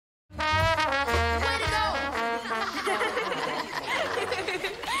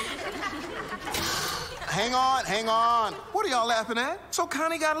hang on, hang on. What are y'all laughing at? So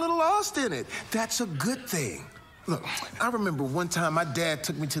Connie got a little lost in it. That's a good thing. Look, I remember one time my dad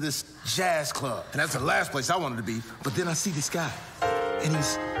took me to this jazz club, and that's the last place I wanted to be. But then I see this guy, and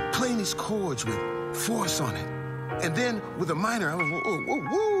he's playing these chords with force on it. And then with a minor, I was, whoa, whoa,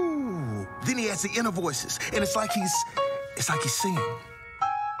 whoa. Then he has the inner voices, and it's like he's singing.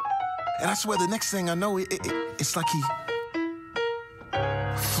 And I swear the next thing I know, it's like he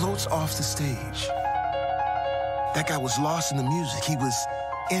floats off the stage. That guy was lost in the music. He was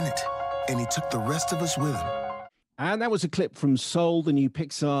in it, and he took the rest of us with him. And that was a clip from Soul, the new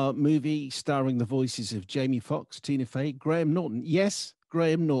Pixar movie starring the voices of Jamie Foxx, Tina Fey, Graham Norton. Yes,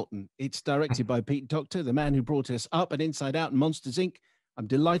 Graham Norton. It's directed by Pete Docter, the man who brought us Up and Inside Out and Monsters, Inc. I'm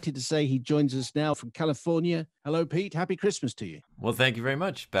delighted to say he joins us now from California. Hello, Pete. Happy Christmas to you. Well, thank you very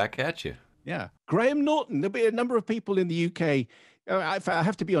much. Back at you. Yeah. Graham Norton. There'll be a number of people in the UK. I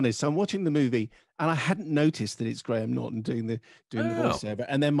have to be honest. I'm watching the movie and I hadn't noticed that it's Graham Norton doing the voiceover.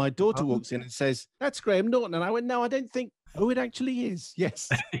 And then my daughter walks in and says, "That's Graham Norton." And I went, "No, I don't think." Oh, it actually is. Yes.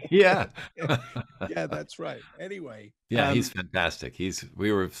 Yeah. Yeah, that's right. Anyway. Yeah, he's fantastic.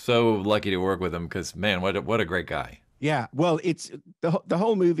 We were so lucky to work with him because, man, what a great guy. Yeah. Well, it's the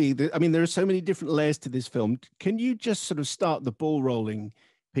whole movie. I mean, there are so many different layers to this film. Can you just sort of start the ball rolling,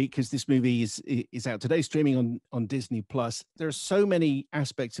 Pete, because this movie is out today, streaming on Disney Plus. There are so many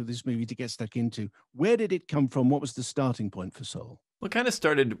aspects of this movie to get stuck into. Where did it come from? What was the starting point for Soul? Well, it kind of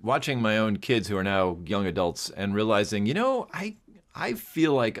started watching my own kids who are now young adults and realizing, I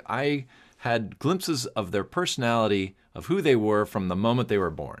feel like I had glimpses of their personality, of who they were from the moment they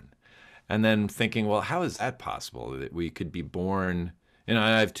were born. And then thinking, well, how is that possible that we could be born?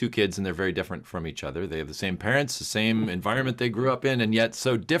 I have two kids and they're very different from each other. They have the same parents, the same environment they grew up in, and yet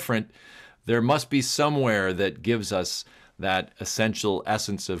so different. There must be somewhere that gives us that essential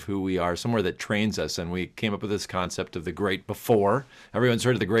essence of who we are, somewhere that trains us. And we came up with this concept of the great before. Everyone's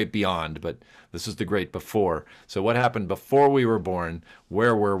heard of the great beyond, but this is the great before. So what happened before we were born?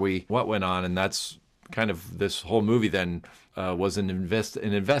 Where were we? What went on? And that's kind of this whole movie then was an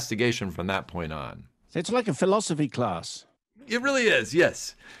investigation from that point on. So it's like a philosophy class. It really is,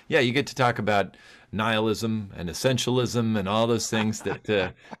 yes. Yeah, you get to talk about nihilism and essentialism and all those things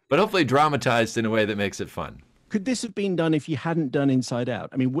that, but hopefully dramatized in a way that makes it fun. Could this have been done if you hadn't done Inside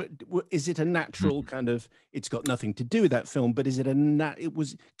Out? I mean, is it a natural kind of? It's got nothing to do with that film, but is it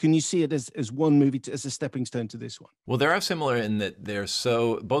Can you see it as one movie as a stepping stone to this one? Well, they are similar in that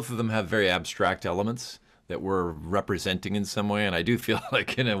both of them have very abstract elements that we're representing in some way, and I do feel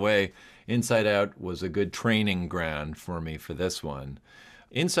like in a way, Inside Out was a good training ground for me for this one.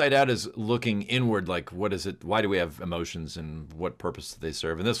 Inside Out is looking inward, like what is it? Why do we have emotions, and what purpose do they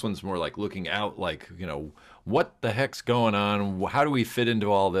serve? And this one's more like looking out, like what the heck's going on? How do we fit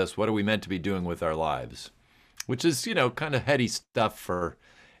into all this? What are we meant to be doing with our lives? Which is kind of heady stuff for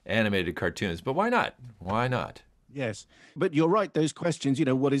animated cartoons, but why not? Why not? Yes, but you're right. Those questions,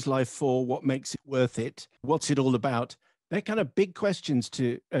 what is life for? What makes it worth it? What's it all about? They're kind of big questions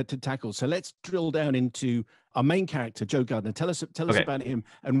to tackle. So let's drill down into our main character, Joe Gardner. Tell us about him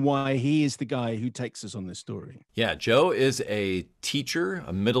and why he is the guy who takes us on this story. Yeah, Joe is a teacher,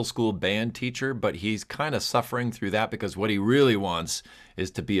 a middle school band teacher, but he's kind of suffering through that because what he really wants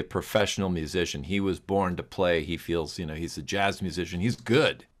is to be a professional musician. He was born to play. He feels, he's a jazz musician. He's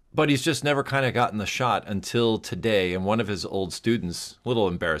good. But he's just never kind of gotten the shot until today. And one of his old students, a little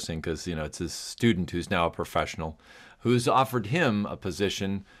embarrassing because, it's his student who's now a professional, who's offered him a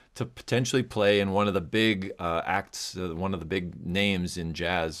position to potentially play in one of the big acts, one of the big names in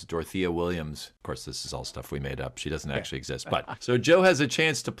jazz, Dorothea Williams. Of course, this is all stuff we made up. She doesn't actually exist. But so Joe has a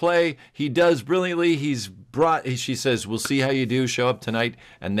chance to play. He does brilliantly. She says, "We'll see how you do. Show up tonight."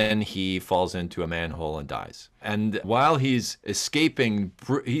 And then he falls into a manhole and dies. And while he's escaping,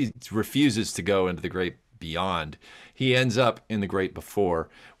 he refuses to go into the great beyond. He ends up in the great before,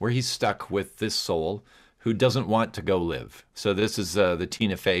 where he's stuck with this soul who doesn't want to go live. So this is the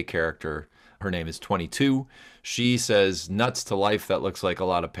Tina Fey character. Her name is 22. She says nuts to life that looks like a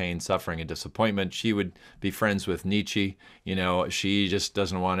lot of pain, suffering, and disappointment. She would be friends with Nietzsche. She just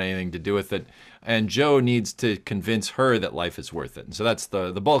doesn't want anything to do with it. And Joe needs to convince her that life is worth it. And so that's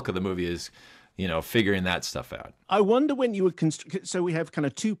the bulk of the movie is, figuring that stuff out. I wonder when you were so we have kind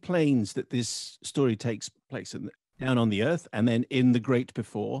of two planes that this story takes place in, down on the earth and then in the great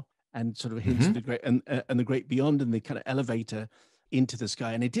before. And sort of hints of the great and the great beyond and the kind of elevator into the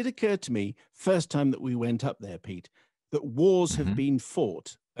sky. And it did occur to me first time that we went up there, Pete, that wars have been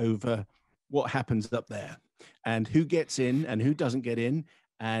fought over what happens up there and who gets in and who doesn't get in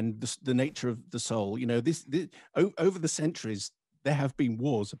and the nature of the soul. This over the centuries, there have been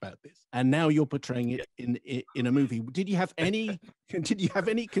wars about this, and now you're portraying it in a movie. Did you have any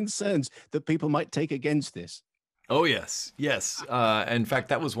concerns that people might take against this? Oh, yes. Yes. In fact,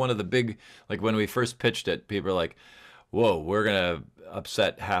 that was one of the big, like when we first pitched it, people were like, whoa, we're going to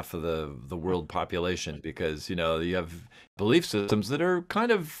upset half of the world population because, you know, you have belief systems that are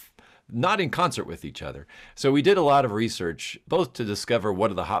kind of not in concert with each other. So we did a lot of research, both to discover what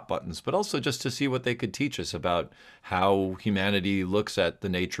are the hot buttons, but also just to see what they could teach us about how humanity looks at the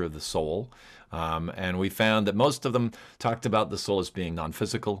nature of the soul. And we found that most of them talked about the soul as being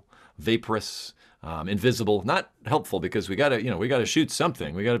non-physical, vaporous, invisible, not helpful because we gotta shoot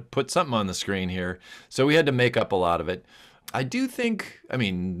something. We gotta put something on the screen here. So we had to make up a lot of it. I do think, I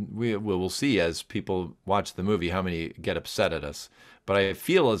mean, we'll see as people watch the movie how many get upset at us. But I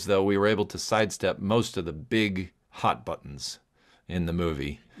feel as though we were able to sidestep most of the big hot buttons in the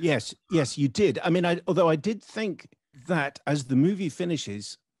movie. Yes, you did. I mean, although I did think that as the movie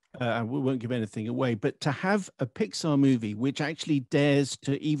finishes, we won't give anything away, but to have a Pixar movie which actually dares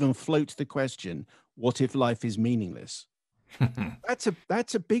to even float the question, what if life is meaningless?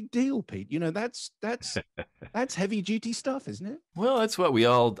 That's a big deal, Pete. You know, that's heavy duty stuff, isn't it? Well, that's what we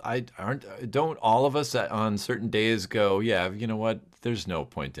all don't all of us on certain days go, yeah, you know what? There's no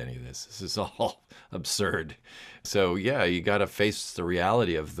point to any of this. This is all absurd. So yeah, you got to face the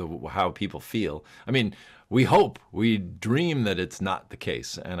reality of how people feel. I mean, we hope, we dream that it's not the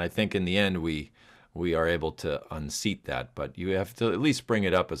case, and I think in the end we are able to unseat that. But you have to at least bring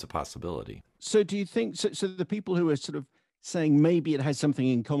it up as a possibility. So do you think so the people who are sort of saying maybe it has something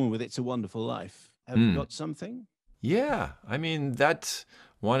in common with It's a Wonderful Life have got something? Yeah, I mean, that's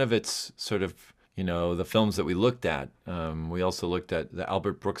one of its sort of, you know, the films that we looked at. We also looked at the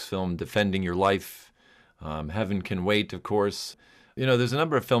Albert Brooks film Defending Your Life, Heaven Can Wait, of course. You know, there's a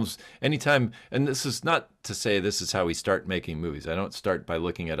number of films anytime, and this is not to say this is how we start making movies. I don't start by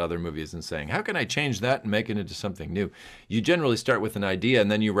looking at other movies and saying, how can I change that and make it into something new? You generally start with an idea and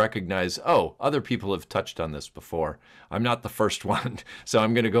then you recognize, oh, other people have touched on this before. I'm not the first one. So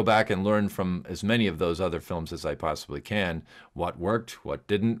I'm going to go back and learn from as many of those other films as I possibly can. What worked, what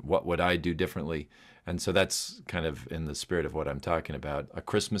didn't, what would I do differently? And so that's kind of in the spirit of what I'm talking about. A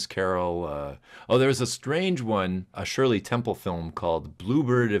Christmas Carol. There's a strange one, a Shirley Temple film called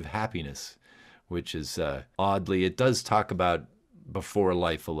Bluebird of Happiness, which is oddly, it does talk about before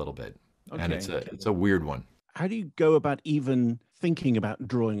life a little bit. Okay. And it's a weird one. How do you go about even thinking about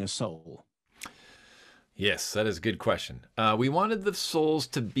drawing a soul? Yes, that is a good question. We wanted the souls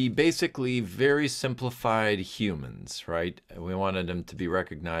to be basically very simplified humans, right? We wanted them to be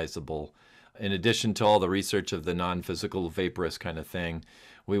recognizable. In addition to all the research of the non-physical, vaporous kind of thing,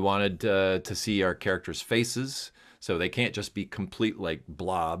 we wanted to see our characters' faces, so they can't just be complete like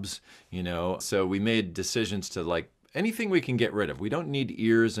blobs, you know. So we made decisions to like anything we can get rid of. We don't need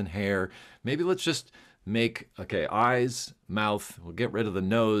ears and hair. Maybe let's just make, eyes, mouth, we'll get rid of the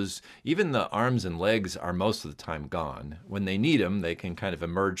nose. Even the arms and legs are most of the time gone. When they need them, they can kind of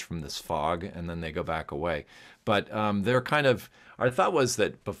emerge from this fog and then they go back away. But they're kind of, our thought was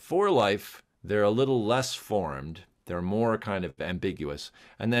that before life, they're a little less formed. They're more kind of ambiguous.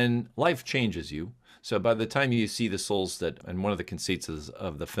 And then life changes you. So by the time you see the souls and one of the conceits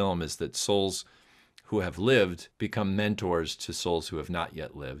of the film is that souls who have lived become mentors to souls who have not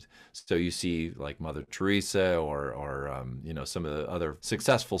yet lived. So you see like Mother Teresa or some of the other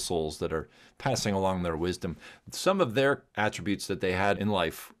successful souls that are passing along their wisdom. Some of their attributes that they had in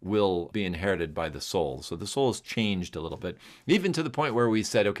life will be inherited by the soul. So the soul has changed a little bit, even to the point where we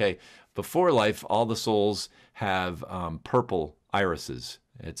said, okay, before life, all the souls have purple irises.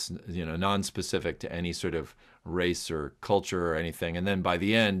 It's, non-specific to any sort of race or culture or anything. And then by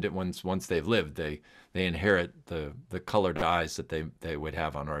the end, once they've lived, they inherit the colored eyes that they would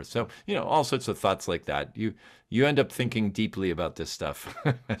have on Earth. So, all sorts of thoughts like that. You end up thinking deeply about this stuff.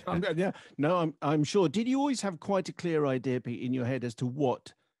 Yeah, no, I'm sure. Did you always have quite a clear idea, Pete, in your head as to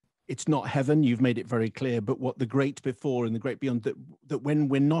what? It's not heaven, you've made it very clear, but what the great before and the great beyond, that when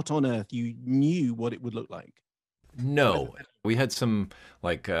we're not on Earth, you knew what it would look like? No, we had some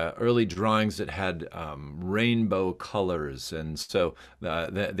early drawings that had rainbow colors, and so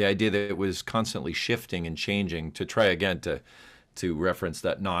the idea that it was constantly shifting and changing to try again to reference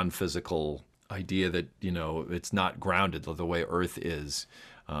that non-physical idea that it's not grounded the way Earth is,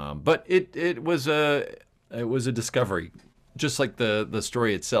 but it was a discovery, just like the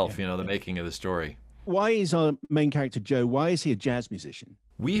story itself, the making of the story. Why is our main character Joe? Why is he a jazz musician?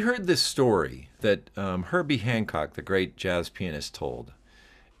 We heard this story that Herbie Hancock, the great jazz pianist, told.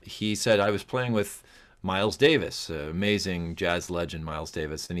 He said, I was playing with Miles Davis, amazing jazz legend Miles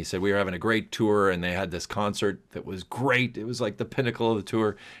Davis. And he said, we were having a great tour and they had this concert that was great. It was like the pinnacle of the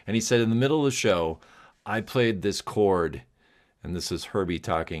tour. And he said, in the middle of the show, I played this chord, and this is Herbie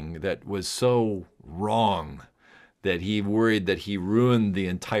talking, that was so wrong that he worried that he ruined the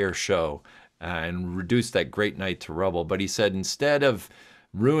entire show and reduced that great night to rubble. But he said, instead of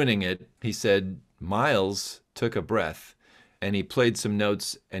ruining it, he said, Miles took a breath and he played some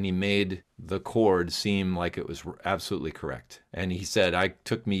notes and he made the chord seem like it was absolutely correct. And he said, it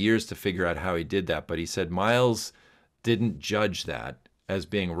took me years to figure out how he did that. But he said, Miles didn't judge that as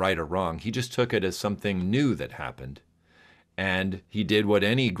being right or wrong. He just took it as something new that happened. And he did what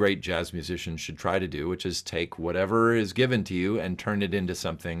any great jazz musician should try to do, which is take whatever is given to you and turn it into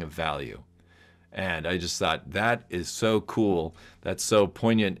something of value. And I just thought, that is so cool. That's so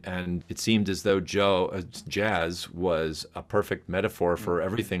poignant. And it seemed as though jazz was a perfect metaphor for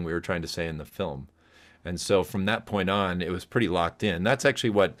everything we were trying to say in the film. And so from that point on, it was pretty locked in. That's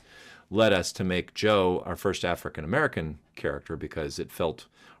actually what led us to make Joe our first African-American character, because it felt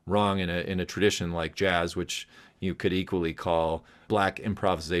wrong in a tradition like jazz, which you could equally call Black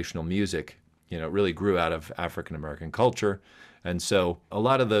improvisational music. You know, it really grew out of African-American culture. And so a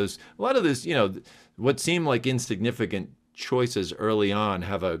lot of this, you know, what seemed like insignificant choices early on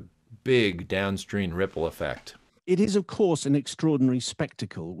have a big downstream ripple effect. It is, of course, an extraordinary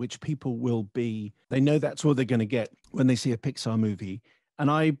spectacle, which people they know that's what they're going to get when they see a Pixar movie.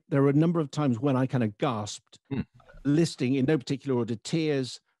 And there were a number of times when I kind of gasped, listing in no particular order,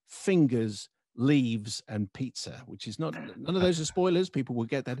 tears, fingers, leaves, and pizza, which is none of those are spoilers. People will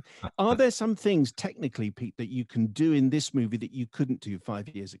get that. Are there some things technically, Pete, that you can do in this movie that you couldn't do 5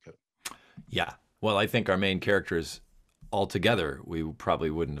 years ago? Yeah. Well, I think our main characters altogether, we probably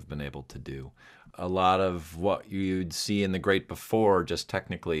wouldn't have been able to do. A lot of what you'd see in The Great Before just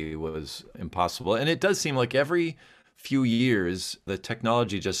technically was impossible. And it does seem like every few years, the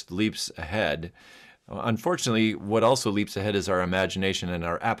technology just leaps ahead. Unfortunately, what also leaps ahead is our imagination and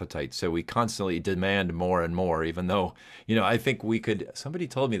our appetite. So we constantly demand more and more, even though, you know, I think somebody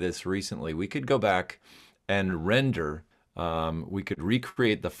told me this recently, we could go back and render, we could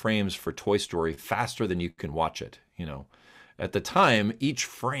recreate the frames for Toy Story faster than you can watch it. You know, at the time, each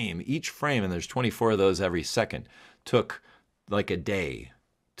frame, and there's 24 of those every second, took like a day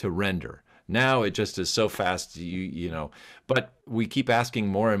to render. Now it just is so fast, you know, but we keep asking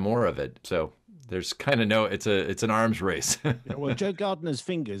more and more of it. So there's kind of it's an arms race. Yeah, well, Joe Gardner's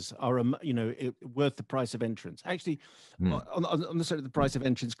fingers are, worth the price of entrance. Actually, on the side of the price of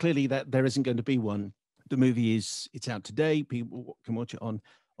entrance, clearly that there isn't going to be one. The movie it's out today. People can watch it on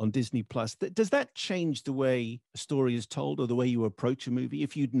Disney Plus. Does that change the way a story is told or the way you approach a movie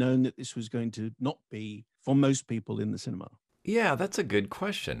if you'd known that this was going to not be for most people in the cinema? Yeah, that's a good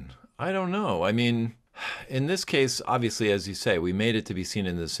question. I don't know. I mean, in this case, obviously, as you say, we made it to be seen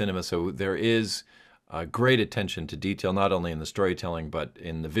in the cinema, so there is great attention to detail, not only in the storytelling, but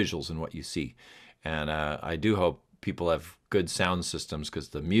in the visuals and what you see. And I do hope people have good sound systems, because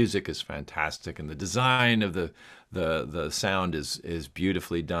the music is fantastic and the design of the sound is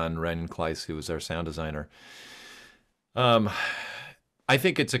beautifully done. Ren Kleiss, who was our sound designer. I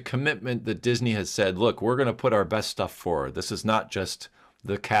think it's a commitment that Disney has said, look, we're going to put our best stuff forward. This is not just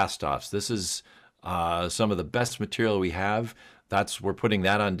the cast-offs. This is some of the best material we have. We're putting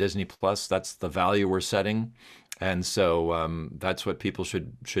that on Disney Plus. That's the value we're setting. And so that's what people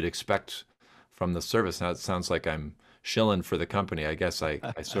should expect from the service. Now, it sounds like I'm shilling for the company. I guess I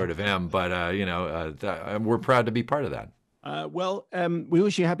sort of am, but we're proud to be part of that. We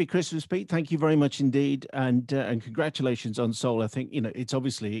wish you a happy Christmas, Pete. Thank you very much indeed. And congratulations on Soul. I think, it's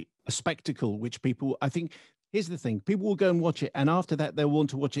obviously a spectacle, which here's the thing. People will go and watch it, and after that, they'll want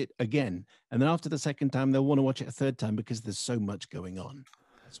to watch it again. And then after the second time, they'll want to watch it a third time, because there's so much going on.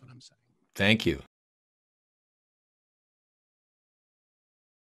 That's what I'm saying. Thank you.